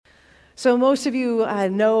So most of you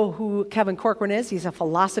know who Kevin Corcoran is. He's a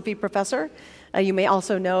philosophy professor. You may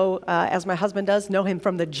also know, as my husband does, know him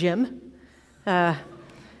from the gym.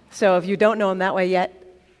 So if you don't know him that way yet,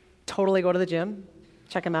 totally go to the gym.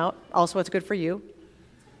 Check him out. Also, it's good for you.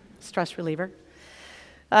 Stress reliever.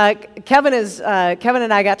 Kevin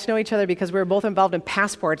and I got to know each other because we were both involved in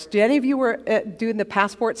passports. Did any of you were doing the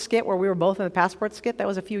passport skit where we were both in the passport skit? That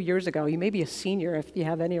was a few years ago. You may be a senior if you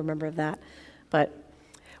have any remember of that. But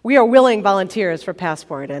we are willing volunteers for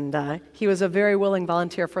Passport, and he was a very willing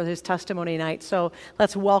volunteer for his testimony night. So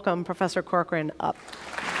let's welcome Professor Corcoran up.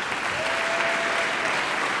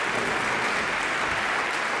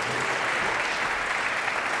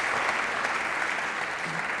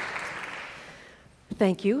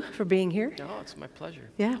 Thank you for being here. No, it's my pleasure.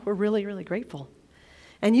 Yeah, we're really, really grateful.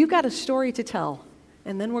 And you've got a story to tell,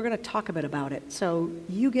 and then we're going to talk a bit about it. So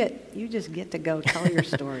you just get to go tell your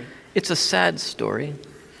story. It's a sad story.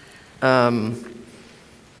 I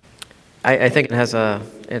think it has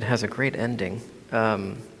a great ending,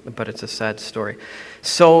 but it's a sad story.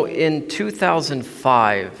 So in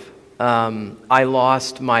 2005, I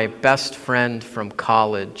lost my best friend from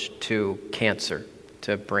college to cancer,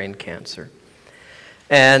 to brain cancer.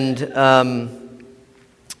 And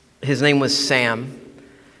his name was Sam,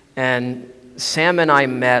 and Sam and I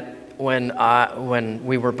met when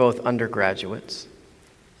we were both undergraduates,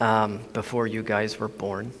 before you guys were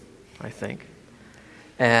born, I think.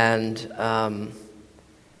 And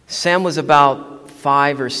Sam was about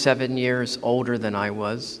 5 or 7 years older than I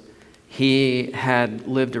was. He had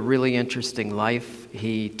lived a really interesting life.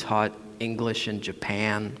 He taught English in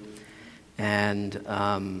Japan,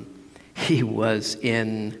 and he was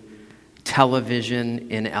in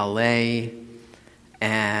television in LA,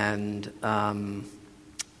 and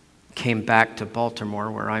came back to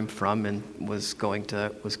Baltimore, where I'm from, and was going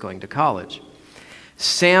to college.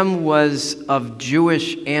 Sam was of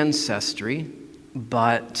Jewish ancestry,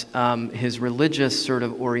 but his religious sort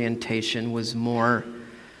of orientation was more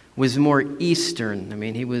Eastern. I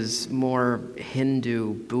mean, he was more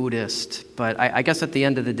Hindu, Buddhist, but I guess at the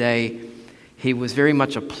end of the day, he was very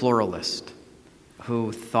much a pluralist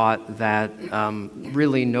who thought that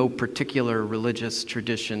really no particular religious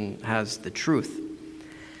tradition has the truth.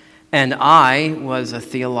 And I was a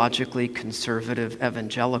theologically conservative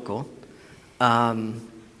evangelical.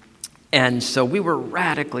 And so we were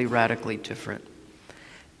radically, radically different.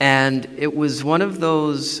 And it was one of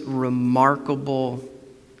those remarkable,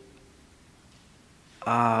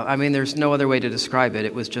 there's no other way to describe it.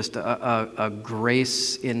 It was just a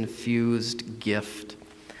grace-infused gift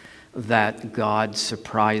that God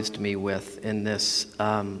surprised me with in this,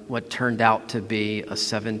 what turned out to be a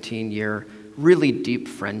 17-year, really deep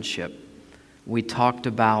friendship. We talked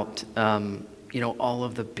about, all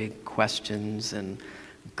of the big questions and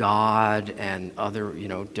God and other,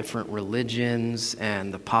 different religions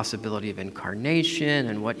and the possibility of incarnation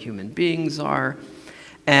and what human beings are.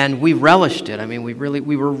 And we relished it. I mean, we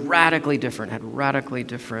were radically different, had radically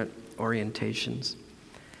different orientations.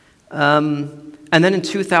 And then in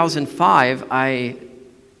 2005, I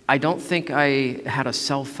don't think I had a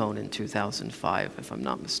cell phone in 2005, if I'm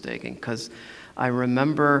not mistaken, because I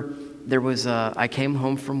remember I came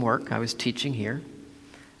home from work, I was teaching here,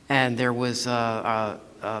 and there was a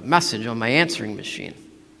message on my answering machine.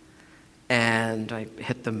 And I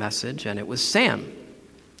hit the message, and it was Sam.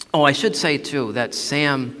 Oh, I should say, too, that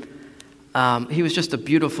Sam, he was just a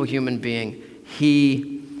beautiful human being.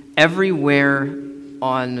 Everywhere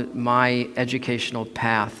on my educational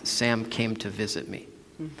path, Sam came to visit me.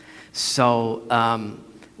 So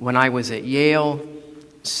when I was at Yale,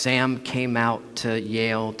 Sam came out to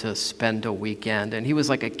Yale to spend a weekend, and he was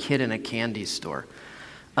like a kid in a candy store.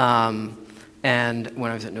 And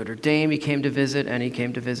when I was at Notre Dame, he came to visit, and he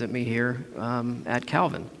came to visit me here at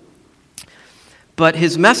Calvin. But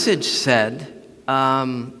his message said,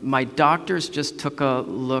 my doctors just took a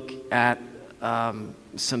look at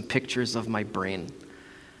some pictures of my brain,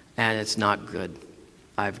 and it's not good.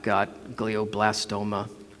 I've got glioblastoma,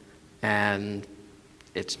 and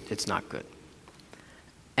it's not good.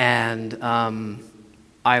 And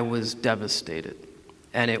I was devastated.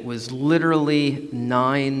 And it was literally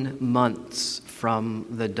 9 months from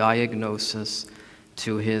the diagnosis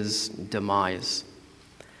to his demise.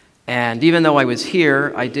 And even though I was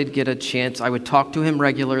here, I did get a chance. I would talk to him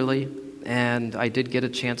regularly, and I did get a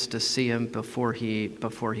chance to see him before he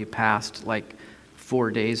passed, like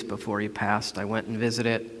 4 days before he passed. I went and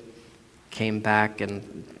visited, came back,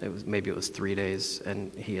 and it was 3 days,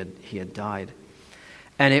 and he had died.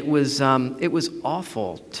 And it was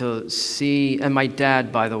awful to see. And my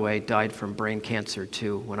dad, by the way, died from brain cancer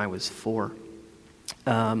too when I was 4.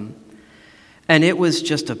 And it was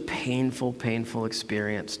just a painful, painful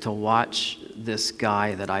experience to watch this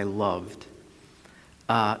guy that I loved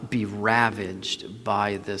be ravaged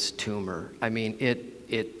by this tumor. I mean,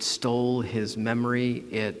 it stole his memory.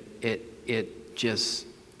 It just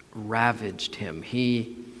ravaged him.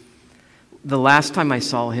 The last time I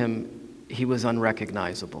saw him, he was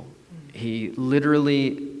unrecognizable. He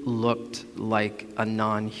literally looked like a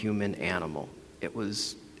non-human animal. It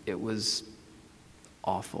was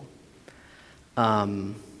awful.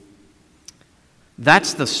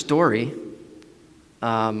 That's the story.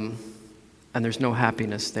 And there's no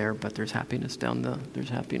happiness there, but there's happiness down the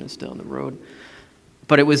road.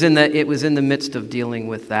 But it was in the midst of dealing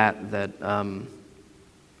with that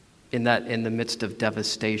in the midst of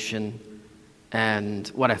devastation and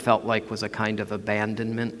what I felt like was a kind of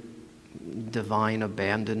abandonment, divine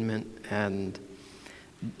abandonment, and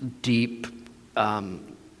deep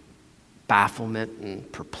bafflement and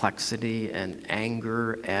perplexity and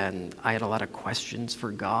anger, and I had a lot of questions for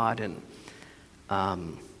God and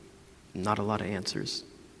not a lot of answers.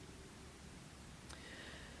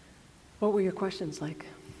 What were your questions like?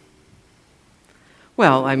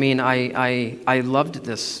 Well, I mean, I loved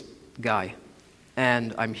this guy,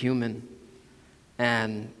 and I'm human,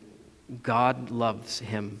 and God loves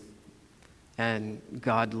him, and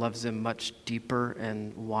God loves him much deeper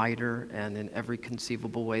and wider and in every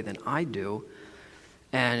conceivable way than I do.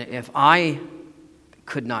 And if I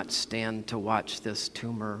could not stand to watch this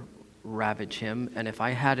tumor ravage him, and if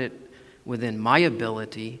I had it within my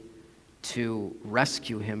ability to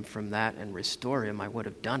rescue him from that and restore him, I would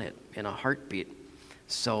have done it in a heartbeat.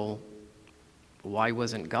 So why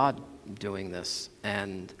wasn't God doing this?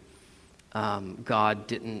 And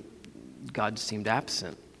God seemed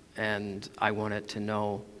absent. And I wanted to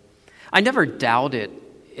know. I never doubted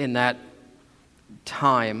in that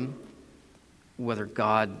time whether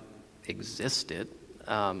God existed.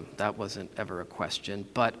 That wasn't ever a question.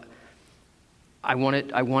 But I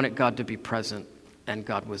wanted God to be present, and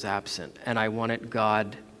God was absent. And I wanted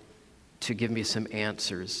God to give me some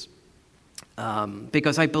answers.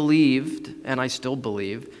 Because I believed, and I still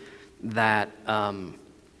believe, that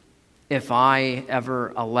if I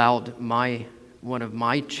ever allowed one of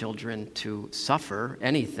my children to suffer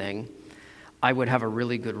anything, I would have a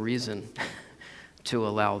really good reason to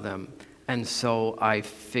allow them. And so I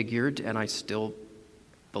figured, and I still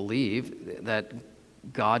believe, that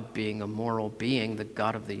God being a moral being, the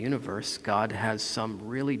God of the universe, God has some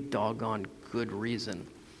really doggone good reason.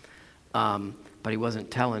 But he wasn't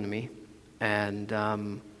telling me, and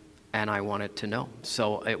I wanted to know.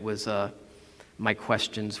 So it was, my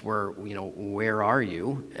questions were, where are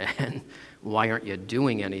you? And why aren't you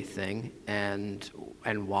doing anything? And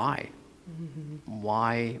why? Mm-hmm.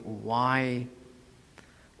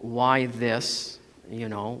 Why this?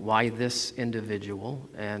 Why this individual?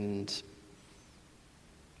 And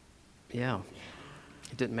yeah,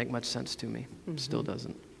 it didn't make much sense to me. Mm-hmm. Still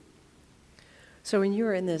doesn't. So when you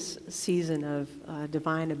were in this season of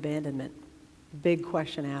divine abandonment, big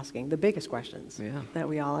question asking, the biggest questions that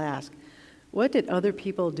we all ask, what did other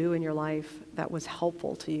people do in your life that was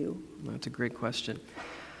helpful to you? That's a great question.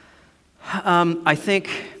 I think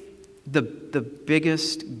the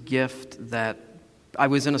biggest gift that I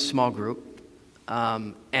was in a small group,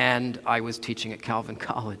 and I was teaching at Calvin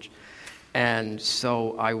College. And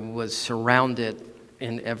so I was surrounded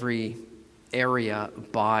in every area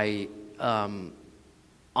by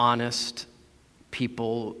honest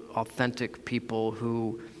people, authentic people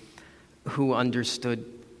who understood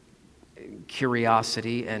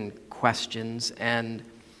curiosity and questions. And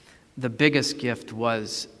the biggest gift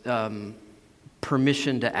was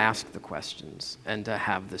permission to ask the questions and to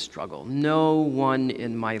have the struggle. No one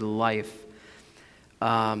in my life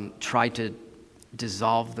tried to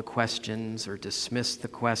dissolve the questions or dismiss the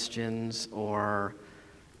questions or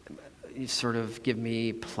sort of give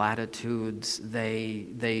me platitudes.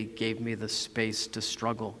 They gave me the space to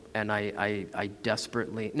struggle, and I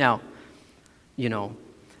desperately... Now,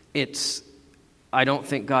 I don't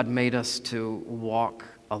think God made us to walk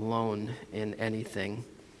alone in anything,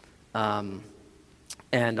 and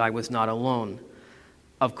I was not alone.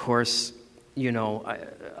 Of course,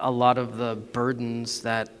 a lot of the burdens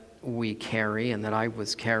that we carry and that I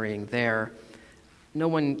was carrying there,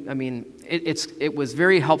 it was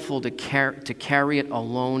very helpful to carry it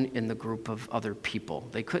alone in the group of other people.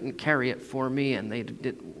 They couldn't carry it for me, and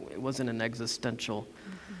it wasn't an existential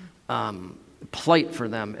plight for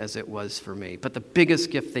them as it was for me. But the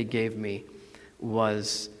biggest gift they gave me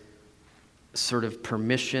was sort of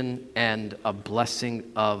permission and a blessing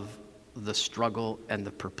of the struggle and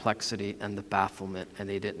the perplexity and the bafflement, and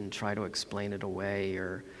they didn't try to explain it away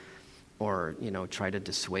or try to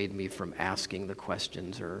dissuade me from asking the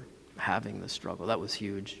questions or having the struggle. That was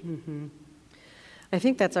huge. Mm-hmm. I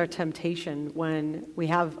think that's our temptation when we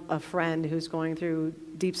have a friend who's going through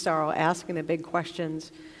deep sorrow, asking the big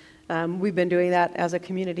questions. We've been doing that as a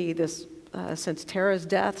community since Tara's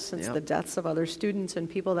death, since the deaths of other students and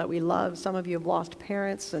people that we love. Some of you have lost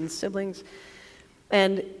parents and siblings.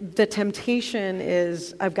 And the temptation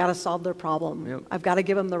is, I've got to solve their problem. Yep. I've got to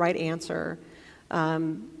give them the right answer.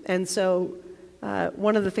 And so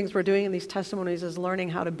one of the things we're doing in these testimonies is learning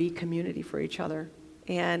how to be community for each other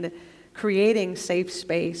and creating safe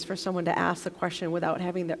space for someone to ask the question without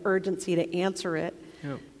having the urgency to answer it.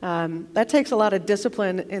 Yep. That takes a lot of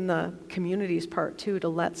discipline in the community's part, too, to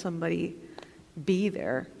let somebody be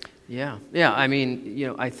there. Yeah. I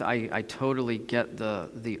mean, I totally get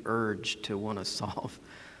the urge to want to solve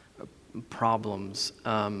problems,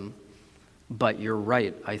 but you're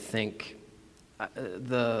right. I think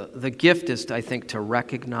the gift is, I think, to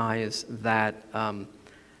recognize that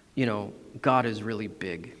God is really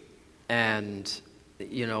big, and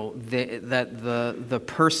that the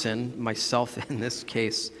person, myself in this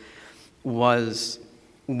case, was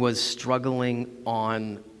struggling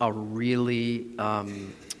on a really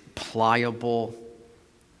pliable,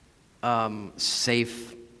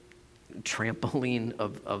 safe trampoline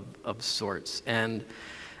of sorts, and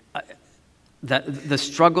that the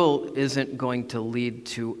struggle isn't going to lead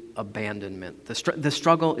to abandonment. The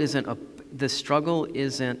struggle isn't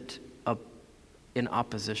in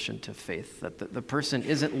opposition to faith. That the person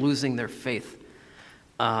isn't losing their faith.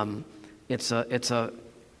 It's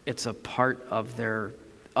a part of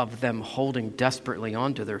them holding desperately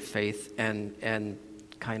onto their faith and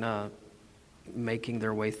kind of making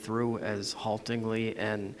their way through as haltingly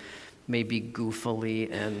and maybe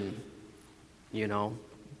goofily and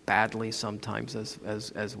badly sometimes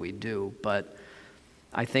as we do. But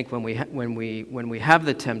I think when we have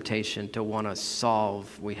the temptation to want to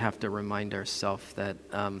solve, we have to remind ourselves that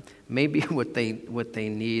maybe what they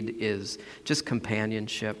need is just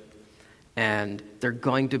companionship, and they're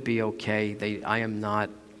going to be okay. I am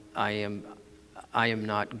not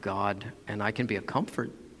God, and I can be a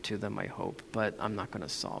comfort to them, I hope, but I'm not going to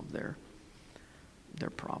solve their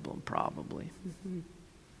problem probably. Mm-hmm.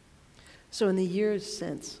 So in the years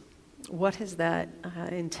since, what has that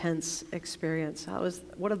intense experience?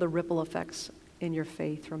 What are the ripple effects in your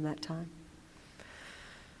faith from that time?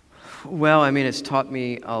 Well, I mean, it's taught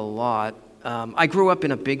me a lot. I grew up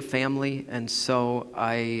in a big family, and so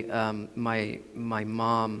my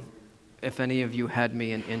mom. If any of you had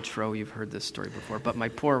me in intro, you've heard this story before. But my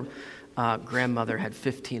poor grandmother had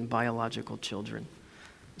 15 biological children,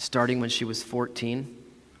 starting when she was 14,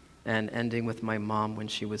 and ending with my mom when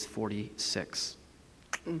she was 46.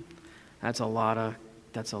 Mm. That's a lot of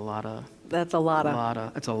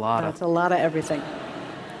everything.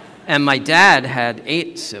 And my dad had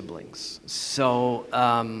 8 siblings. So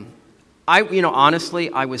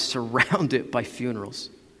honestly, I was surrounded by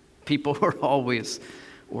funerals. People were always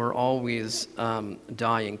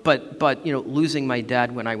dying. But losing my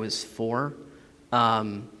dad when I was 4,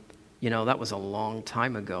 that was a long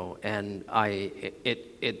time ago, and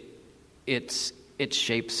it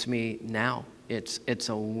shapes me now. It's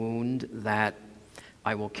a wound that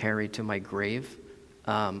I will carry to my grave.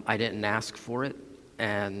 I didn't ask for it,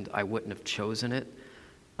 and I wouldn't have chosen it.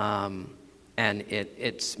 And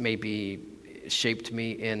it's maybe shaped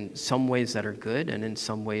me in some ways that are good, and in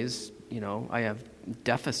some ways, I have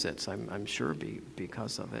deficits, I'm sure,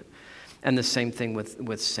 because of it. And the same thing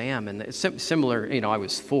with Sam. And it's similar, I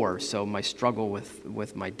was 4, so my struggle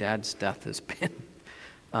with my dad's death has been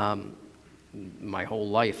my whole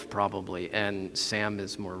life probably, and Sam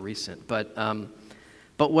is more recent. But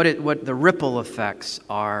what the ripple effects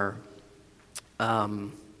are,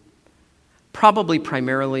 probably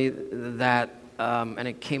primarily that, and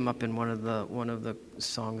it came up in one of the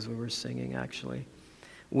songs we were singing actually.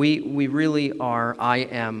 We really are. I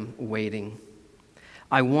am waiting.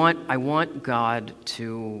 I want God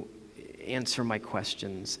to answer my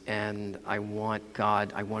questions, and I want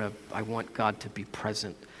God to be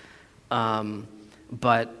present.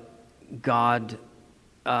 But God,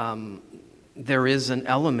 there is an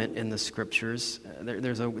element in the scriptures.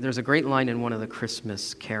 There's a great line in one of the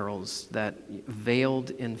Christmas carols that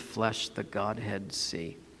veiled in flesh the Godhead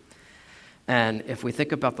see. And if we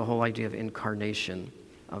think about the whole idea of incarnation,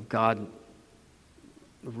 of God,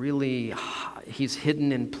 really, he's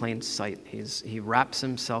hidden in plain sight. He wraps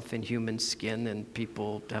himself in human skin, and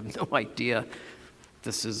people have no idea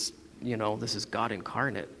this is God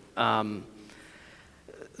incarnate.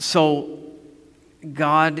 So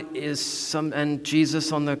God is and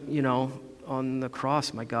Jesus on on the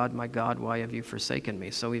cross, my God, why have you forsaken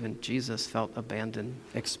me? So even Jesus felt abandoned,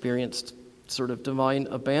 experienced sort of divine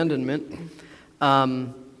abandonment.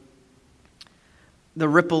 The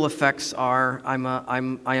ripple effects are I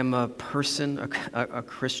am a person, a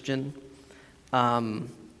Christian,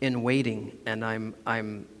 in waiting, and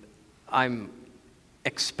I'm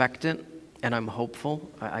expectant, and I'm hopeful.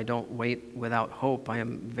 I don't wait without hope. I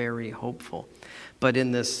am very hopeful. But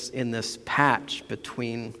in this patch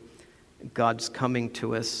between God's coming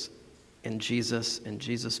to us in Jesus and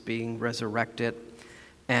Jesus being resurrected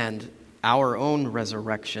and our own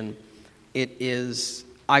resurrection, it is,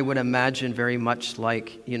 I would imagine, very much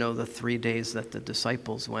like, the 3 days that the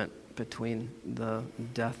disciples went between the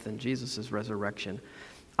death and Jesus' resurrection.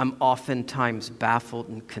 I'm oftentimes baffled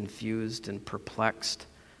and confused and perplexed,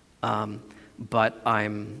 but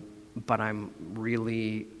I'm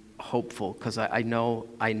really hopeful because I know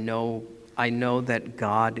that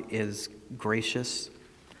God is gracious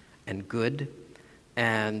and good,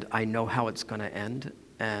 and I know how it's going to end,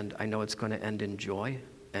 and I know it's going to end in joy,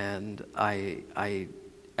 and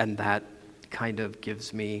and that kind of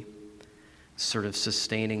gives me sort of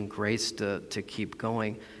sustaining grace to keep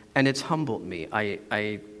going, and it's humbled me.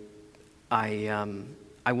 I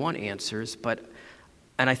want answers,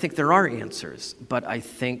 and I think there are answers, but I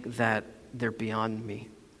think that they're beyond me,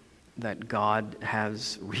 that God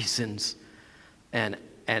has reasons, and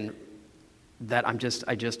that I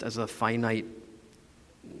just as a finite,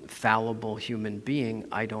 fallible human being,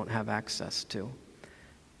 I don't have access to.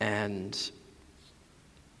 And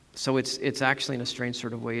so it's actually, in a strange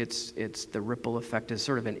sort of way, it's the ripple effect is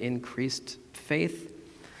sort of an increased faith.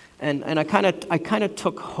 And I kind of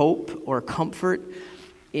took hope or comfort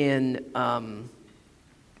in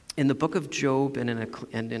the book of Job and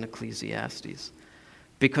in Ecclesiastes.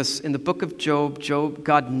 Because in the book of Job,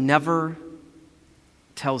 God never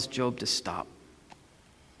tells Job to stop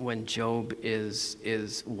when Job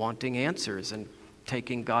is wanting answers and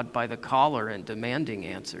taking God by the collar and demanding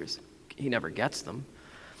answers. He never gets them.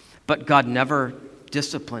 But God never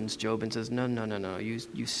disciplines Job and says, no,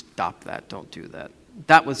 you stop that, don't do that.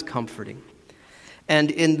 That was comforting. And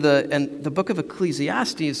the book of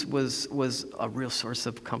Ecclesiastes was a real source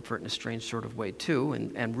of comfort in a strange sort of way too,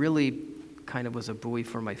 and really kind of was a buoy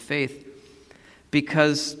for my faith,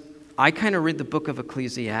 because I kind of read the book of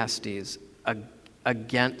Ecclesiastes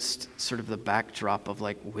against sort of the backdrop of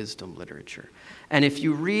like wisdom literature. And if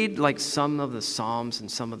you read like some of the Psalms and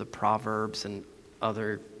some of the Proverbs and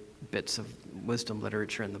other bits of wisdom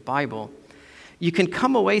literature in the Bible, you can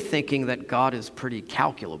come away thinking that God is pretty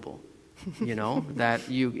calculable, that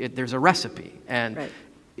there's a recipe, and right.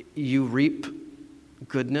 You reap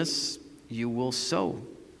goodness, you will sow.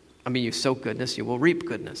 You sow goodness, you will reap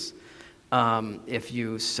goodness. If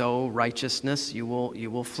you sow righteousness, you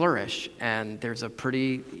will flourish, and there's a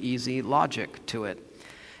pretty easy logic to it.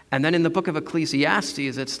 And then in the book of Ecclesiastes,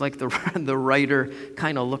 it's like the writer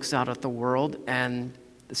kind of looks out at the world and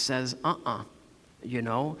says,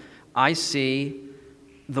 I see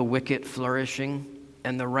the wicked flourishing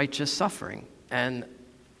and the righteous suffering, and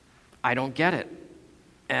I don't get it.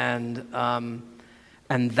 And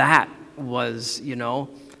that was,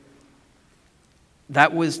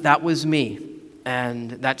 that was me,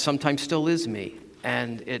 and that sometimes still is me,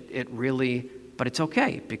 and it really, but it's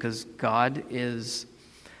okay, because God is,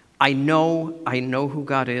 I know who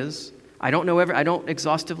God is. I don't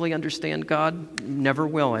exhaustively understand God, never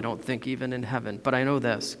will, I don't think, even in heaven, but I know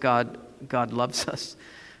this, God loves us,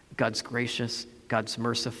 God's gracious, God's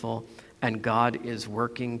merciful, and God is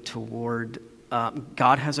working toward,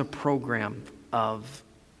 God has a program of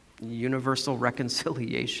universal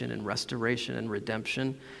reconciliation and restoration and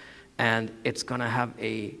redemption, and it's going to have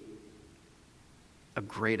a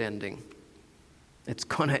great ending. It's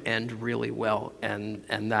going to end really well, and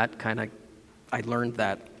that kind of, I learned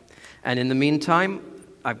that. And in the meantime,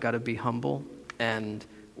 I've got to be humble and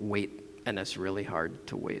wait, and it's really hard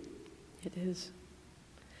to wait. It is.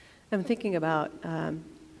 I'm thinking about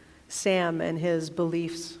Sam and his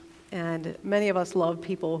beliefs, and many of us love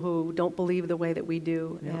people who don't believe the way that we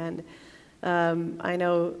do. Yep. And I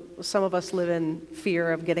know some of us live in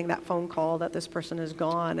fear of getting that phone call that this person is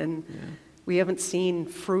gone, and we haven't seen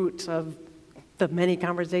fruit of the many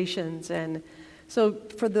conversations. And so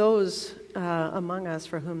for those among us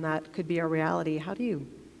for whom that could be a reality, how do you?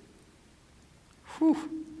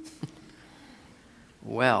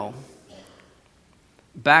 Well,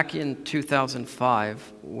 back in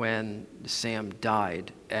 2005, when Sam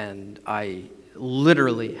died, and I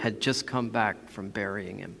literally had just come back from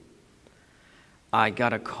burying him, I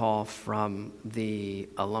got a call from the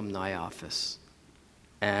alumni office.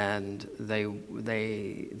 And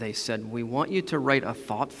they said, we want you to write a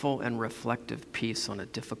thoughtful and reflective piece on a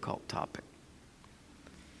difficult topic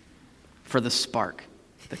for the Spark,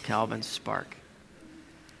 the Calvin Spark.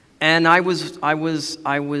 And I was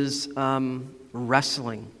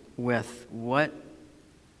wrestling with what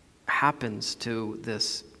happens to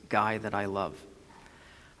this guy that I love.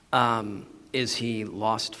 Is he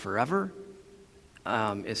lost forever?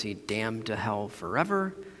 Is he damned to hell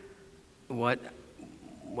forever?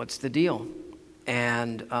 What's the deal?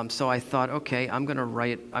 And so I thought, okay, I'm going to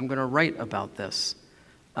write about this.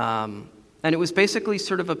 And it was basically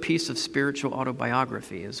sort of a piece of spiritual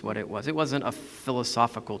autobiography is what it was. It wasn't a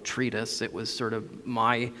philosophical treatise. It was sort of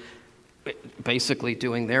my basically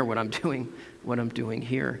doing there what I'm doing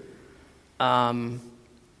here. And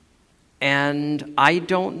I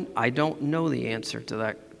don't know the answer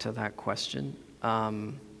to that question.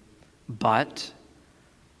 But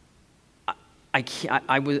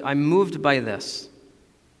I'm moved by this.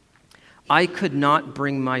 I could not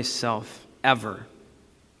bring myself ever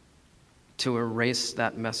to erase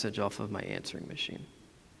that message off of my answering machine.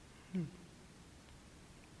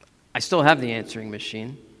 I still have the answering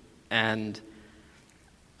machine, and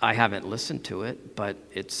I haven't listened to it, but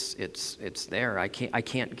it's there. I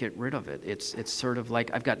can't get rid of it. It's sort of like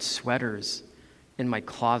I've got sweaters in my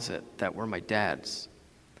closet that were my dad's.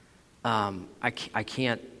 I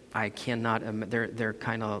cannot. They're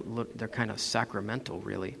kind of sacramental,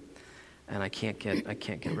 really, and I can't get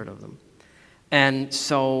rid of them. And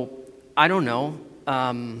so I don't know.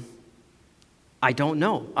 I don't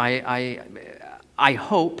know. I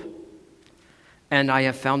hope, and I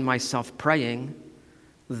have found myself praying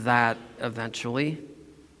that eventually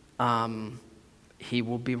he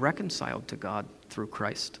will be reconciled to God through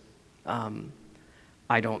Christ.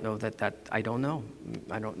 I don't know I don't know.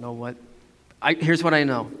 I don't know what. Here's what I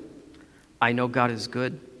know. I know God is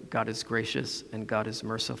good, God is gracious, and God is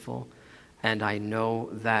merciful. And I know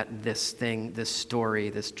that this story,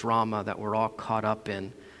 this drama that we're all caught up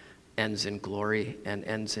in ends in glory and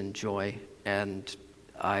ends in joy. And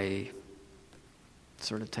I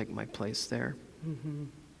sort of take my place there. Mm-hmm.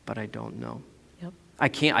 But I don't know. Yep. I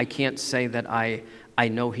can't say that I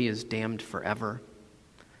know he is damned forever.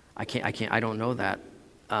 I don't know that.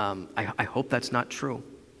 I hope that's not true.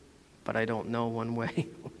 But I don't know one way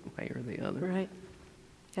or the other. Right.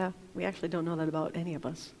 Yeah, we actually don't know that about any of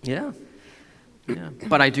us. Yeah. Yeah.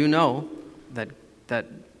 But I do know that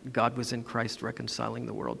God was in Christ reconciling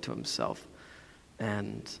the world to himself.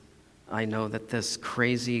 And I know that this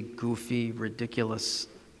crazy, goofy, ridiculous,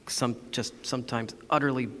 sometimes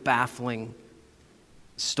utterly baffling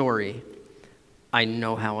story, I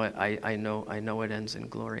know how it I know it ends in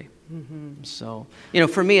glory. Mm-hmm. So,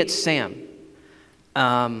 for me it's Sam.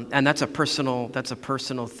 And that's a personal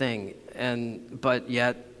thing. But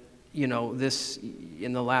yet, this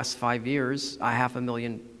in the last 5 years,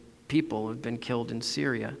 500,000 people have been killed in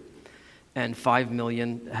Syria, and 5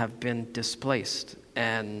 million have been displaced.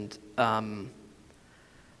 And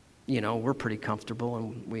we're pretty comfortable,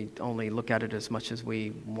 and we only look at it as much as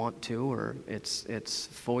we want to, or it's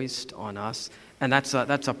foist on us. And that's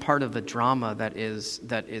a part of the drama that is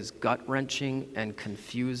gut-wrenching and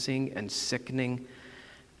confusing and sickening.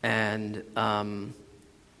 And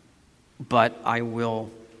but I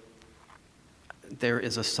will. There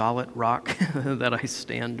is a solid rock that I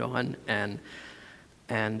stand on, and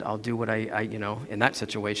I'll do what I in that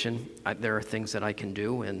situation. There are things that I can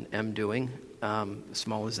do and am doing,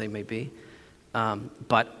 small as they may be,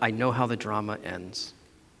 but I know how the drama ends.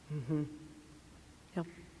 Mm-hmm. Yep.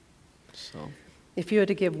 So, if you had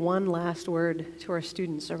to give one last word to our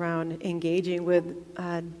students around engaging with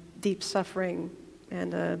deep suffering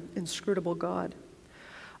and an inscrutable God,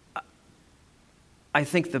 I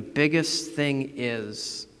think the biggest thing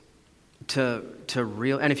is to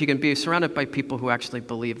and if you can be surrounded by people who actually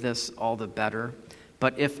believe this, all the better.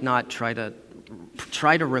 But if not, try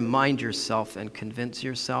to remind yourself and convince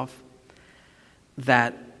yourself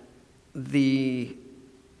that the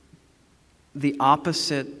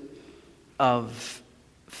opposite of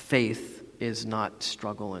faith is not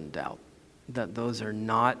struggle and doubt. That those are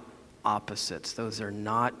not opposites. Those are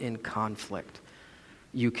not in conflict.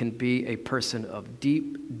 You can be a person of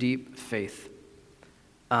deep, deep faith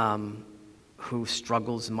who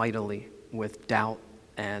struggles mightily with doubt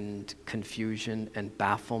and confusion and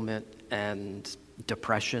bafflement and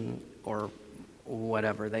depression or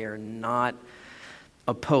whatever. They are not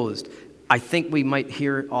opposed. I think we might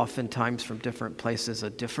hear oftentimes from different places a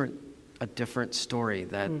different story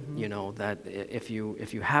that that if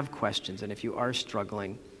you have questions and if you are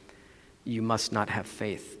struggling, you must not have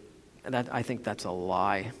faith. I think that's a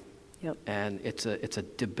lie. Yep. And it's a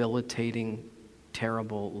debilitating,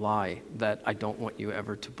 terrible lie that I don't want you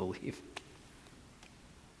ever to believe.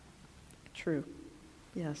 True.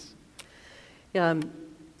 Yes.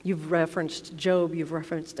 You've referenced Job, you've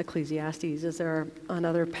referenced Ecclesiastes. Is there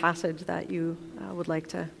another passage that you would like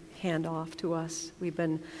to hand off to us? We've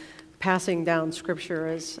been passing down Scripture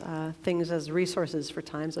as things as resources for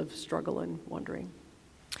times of struggle and wondering.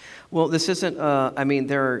 Well, this isn't,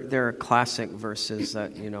 there are classic verses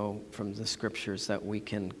that, from the Scriptures that we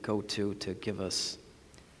can go to give us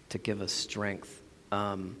strength.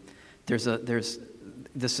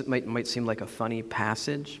 This might seem like a funny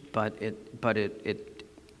passage, but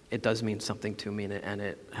it does mean something to me, and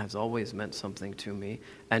it has always meant something to me.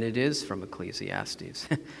 And it is from Ecclesiastes.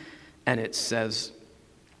 And it says,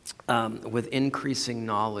 with increasing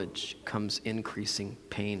knowledge comes increasing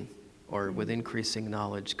pain, or with increasing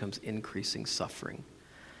knowledge comes increasing suffering.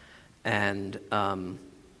 And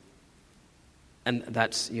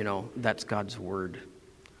that's God's word.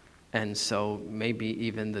 And so maybe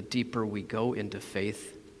even the deeper we go into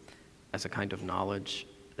faith as a kind of knowledge,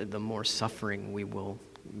 the more suffering we will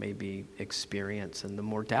maybe experience, and the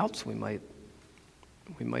more doubts we might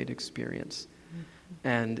experience. Mm-hmm.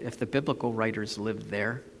 And if the biblical writers lived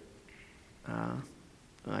there,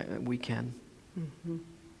 we can. Mm-hmm.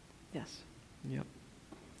 Yes. Yep.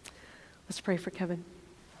 Let's pray for Kevin.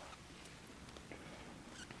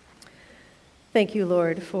 Thank you,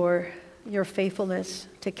 Lord, for your faithfulness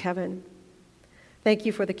to Kevin. Thank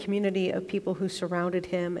you for the community of people who surrounded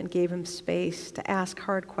him and gave him space to ask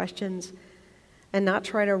hard questions and not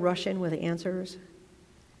try to rush in with answers.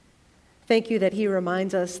 Thank you that he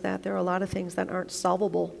reminds us that there are a lot of things that aren't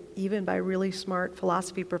solvable, even by really smart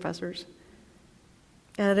philosophy professors.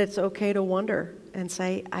 And it's okay to wonder and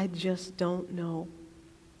say, I just don't know.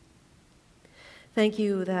 Thank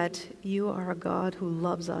you that you are a God who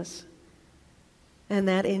loves us, and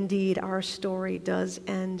that indeed our story does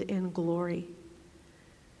end in glory.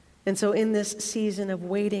 And so in this season of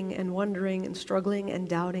waiting and wondering and struggling and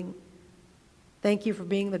doubting, thank you for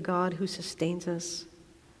being the God who sustains us.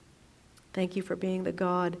 Thank you for being the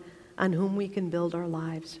God on whom we can build our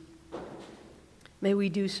lives. May we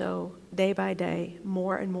do so day by day,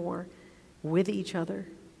 more and more, with each other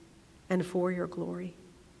and for your glory.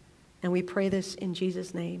 And we pray this in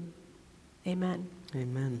Jesus' name. Amen.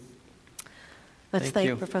 Amen. Let's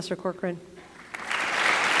thank Professor Corcoran.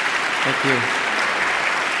 Thank you.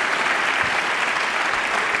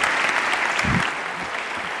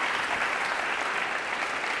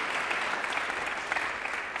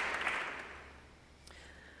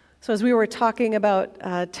 So as we were talking about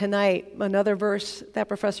tonight, another verse that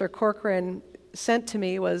Professor Corcoran sent to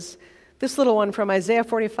me was this little one from Isaiah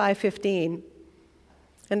 45:15.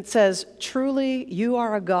 And it says, truly you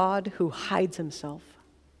are a God who hides himself.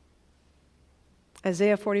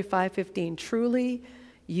 Isaiah 45:15. Truly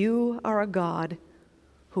you are a God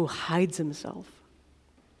who hides himself.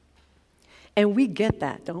 And we get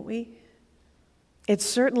that, don't we? It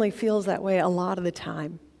certainly feels that way a lot of the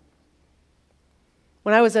time.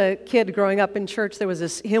 When I was a kid growing up in church, there was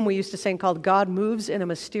this hymn we used to sing called God Moves in a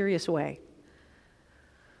Mysterious Way.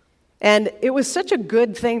 And it was such a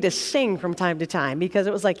good thing to sing from time to time because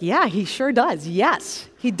it was like, yeah, he sure does. Yes,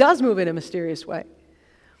 he does move in a mysterious way.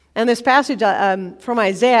 And this passage from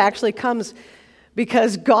Isaiah actually comes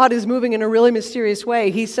because God is moving in a really mysterious way.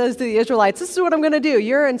 He says to the Israelites, this is what I'm going to do.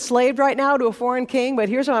 You're enslaved right now to a foreign king, but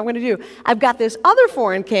here's what I'm going to do. I've got this other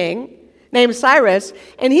foreign king named Cyrus,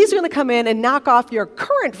 and he's going to come in and knock off your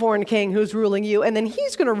current foreign king who's ruling you, and then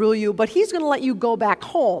he's going to rule you, but he's going to let you go back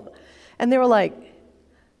home. And they were like,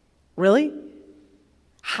 really?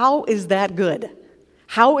 How is that good?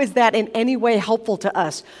 How is that in any way helpful to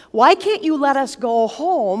us? Why can't you let us go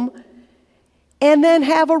home and then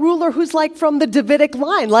have a ruler who's like from the Davidic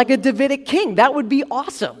line, like a Davidic king? That would be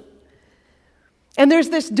awesome. And there's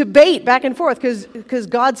this debate back and forth because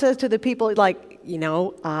God says to the people, like,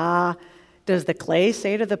 does the clay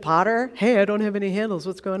say to the potter, hey, I don't have any handles,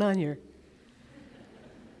 what's going on here?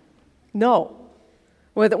 No.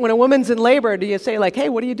 When a woman's in labor, do you say like, hey,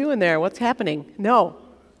 what are you doing there? What's happening? No.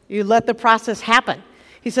 You let the process happen.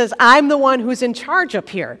 He says, I'm the one who's in charge up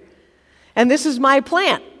here. And this is my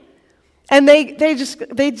plan. And they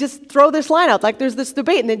just throw this line out, like there's this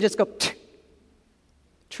debate, and they just go,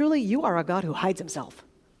 truly, you are a God who hides himself.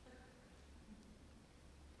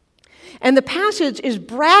 And the passage is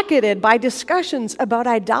bracketed by discussions about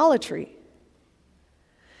idolatry.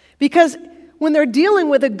 Because when they're dealing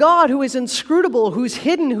with a God who is inscrutable, who's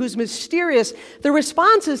hidden, who's mysterious, the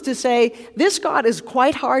response is to say, this God is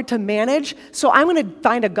quite hard to manage, so I'm going to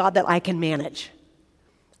find a God that I can manage.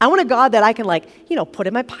 I want a God that I can, put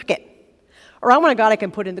in my pocket. Or I want a God I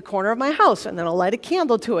can put in the corner of my house, and then I'll light a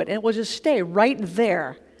candle to it, and it will just stay right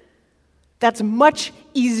there. That's much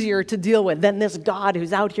easier to deal with than this God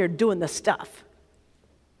who's out here doing the stuff.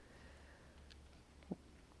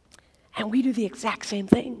 And we do the exact same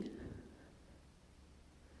thing.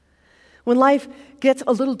 When life gets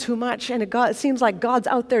a little too much and it seems like God's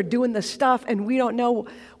out there doing the stuff and we don't know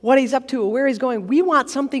what he's up to or where he's going, we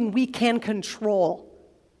want something we can control.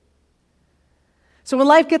 So when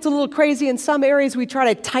life gets a little crazy in some areas, we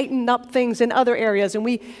try to tighten up things in other areas, and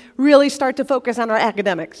we really start to focus on our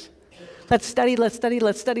academics. Let's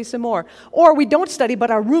study some more. Or we don't study,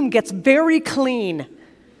 but our room gets very clean.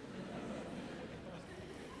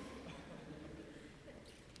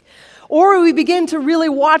 Or we begin to really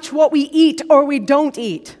watch what we eat or we don't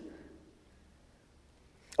eat.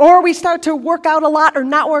 Or we start to work out a lot or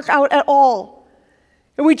not work out at all.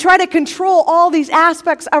 And we try to control all these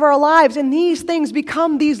aspects of our lives, and these things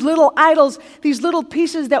become these little idols, these little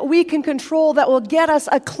pieces that we can control that will get us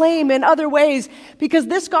acclaim in other ways, because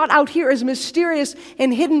this God out here is mysterious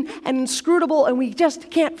and hidden and inscrutable, and we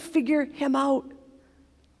just can't figure him out.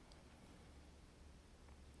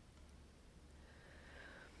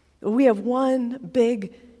 We have one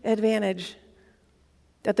big advantage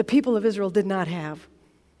that the people of Israel did not have.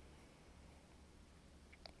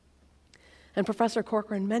 And Professor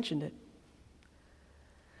Corcoran mentioned it.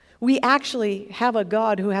 We actually have a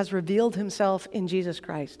God who has revealed himself in Jesus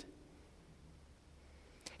Christ.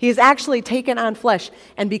 He has actually taken on flesh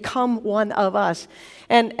and become one of us.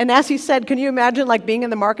 And as he said, can you imagine like being in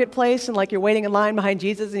the marketplace and like you're waiting in line behind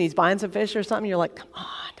Jesus and he's buying some fish or something? You're like, come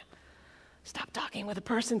on, stop talking with the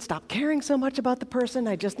person. Stop caring so much about the person.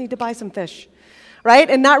 I just need to buy some fish, right?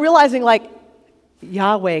 And not realizing like,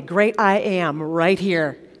 Yahweh, great I am, right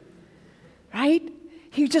here. Right?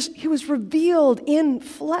 He was revealed in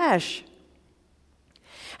flesh.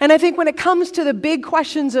 And I think when it comes to the big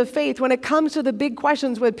questions of faith, when it comes to the big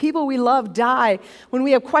questions when people we love die, when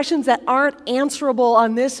we have questions that aren't answerable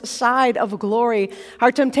on this side of glory,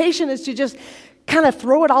 our temptation is to just kind of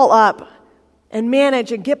throw it all up and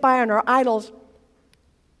manage and get by on our idols.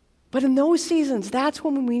 But in those seasons, that's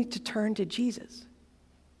when we need to turn to Jesus.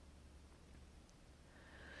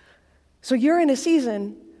 So you're in a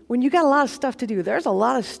season when you got a lot of stuff to do. There's a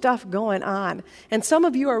lot of stuff going on. And some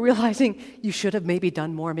of you are realizing you should have maybe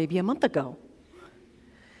done more maybe a month ago.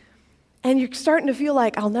 And you're starting to feel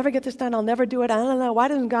like, I'll never get this done. I'll never do it. I don't know. Why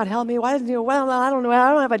doesn't God help me? Why doesn't he? Well, I don't know.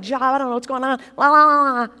 I don't have a job. I don't know what's going on. La, la,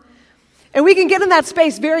 la, la. And we can get in that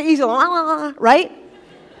space very easily. La, la, la, right?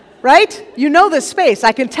 Right? You know this space.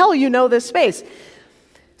 I can tell you know this space.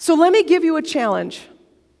 So let me give you a challenge.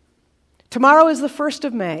 Tomorrow is the 1st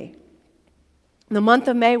of May. The month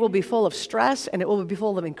of May will be full of stress, and it will be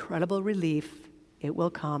full of incredible relief. It will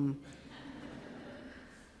come.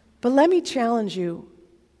 But let me challenge you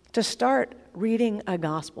to start reading a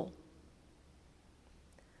gospel.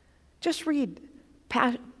 Just read.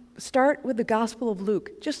 Start with the Gospel of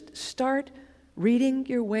Luke. Just start reading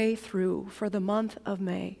your way through for the month of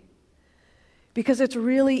May. Because it's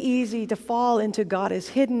really easy to fall into God is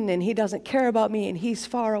hidden and he doesn't care about me and he's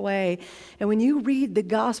far away. And when you read the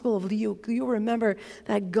Gospel of Luke, you'll remember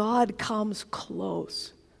that God comes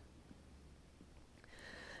close.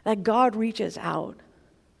 That God reaches out.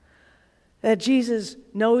 That Jesus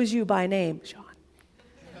knows you by name, Sean.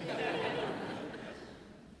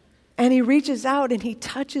 And he reaches out and he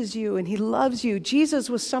touches you and he loves you. Jesus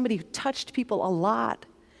was somebody who touched people a lot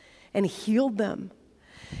and healed them.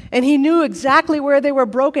 And he knew exactly where they were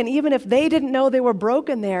broken, even if they didn't know they were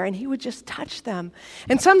broken there, and he would just touch them.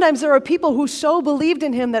 And sometimes there were people who so believed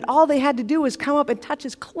in him that all they had to do was come up and touch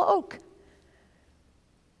his cloak.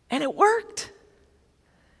 And it worked.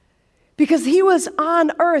 Because he was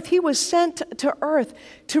on earth, he was sent to earth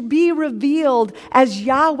to be revealed as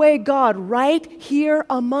Yahweh God right here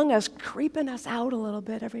among us, creeping us out a little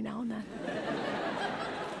bit every now and then.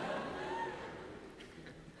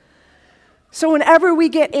 So whenever we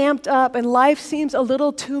get amped up and life seems a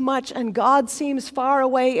little too much and God seems far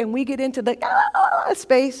away and we get into the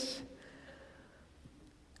space,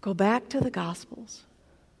 go back to the Gospels.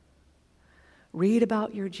 Read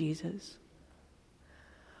about your Jesus.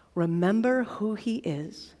 Remember who he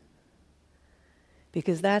is,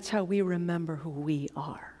 because that's how we remember who we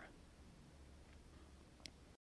are.